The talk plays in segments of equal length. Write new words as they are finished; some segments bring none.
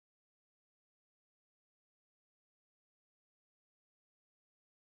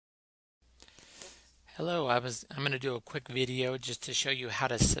Hello, I'm going to do a quick video just to show you how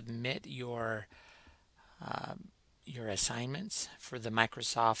to submit uh, your assignments for the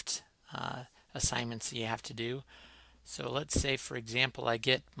Microsoft assignments that you have to do. So let's say, for example, I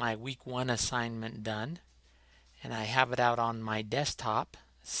get my week 1 assignment done and I have it out on my desktop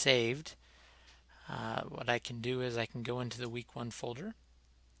saved. What I can do is I can go into the week 1 folder,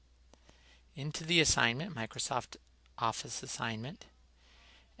 into the assignment, Microsoft Office assignment,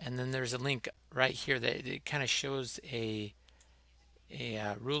 and then there's a link right here that it kind of shows a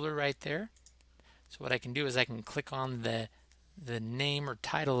ruler right there. So what I can do is I can click on the name or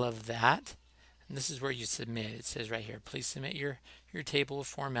title of that, and this is where you submit. It says right here, please submit your table of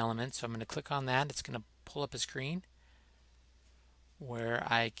form elements. So I'm going to click on that. It's going to pull up a screen where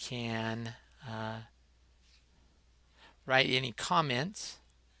I can write any comments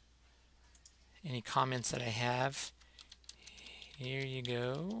that I have. Here you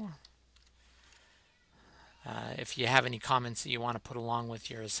go. If you have any comments that you want to put along with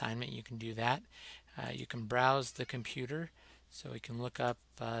your assignment, you can do that. You can browse the computer, so we can look up,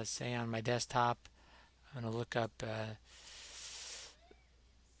 say on my desktop, I'm going to look up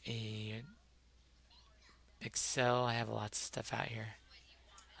a Excel. I have lots of stuff out here.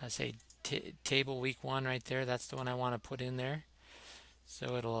 I say table week 1 right there. That's the one I want to put in there.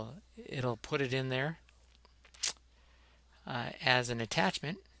 So it'll put it in there as an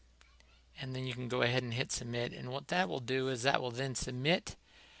attachment, and then you can go ahead and hit submit. And what that will do is that will then submit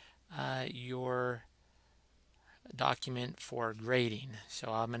your document for grading.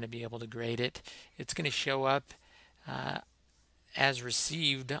 So I'm going to be able to grade it. It's going to show up as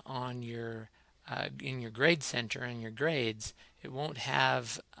received on your in your grade center and your grades. It won't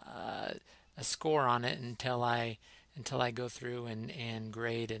have a score on it until I go through and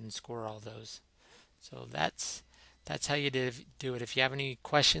grade and score all those. So that's how you do it. If you have any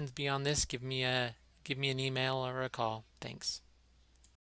questions beyond this, give me an email or a call. Thanks.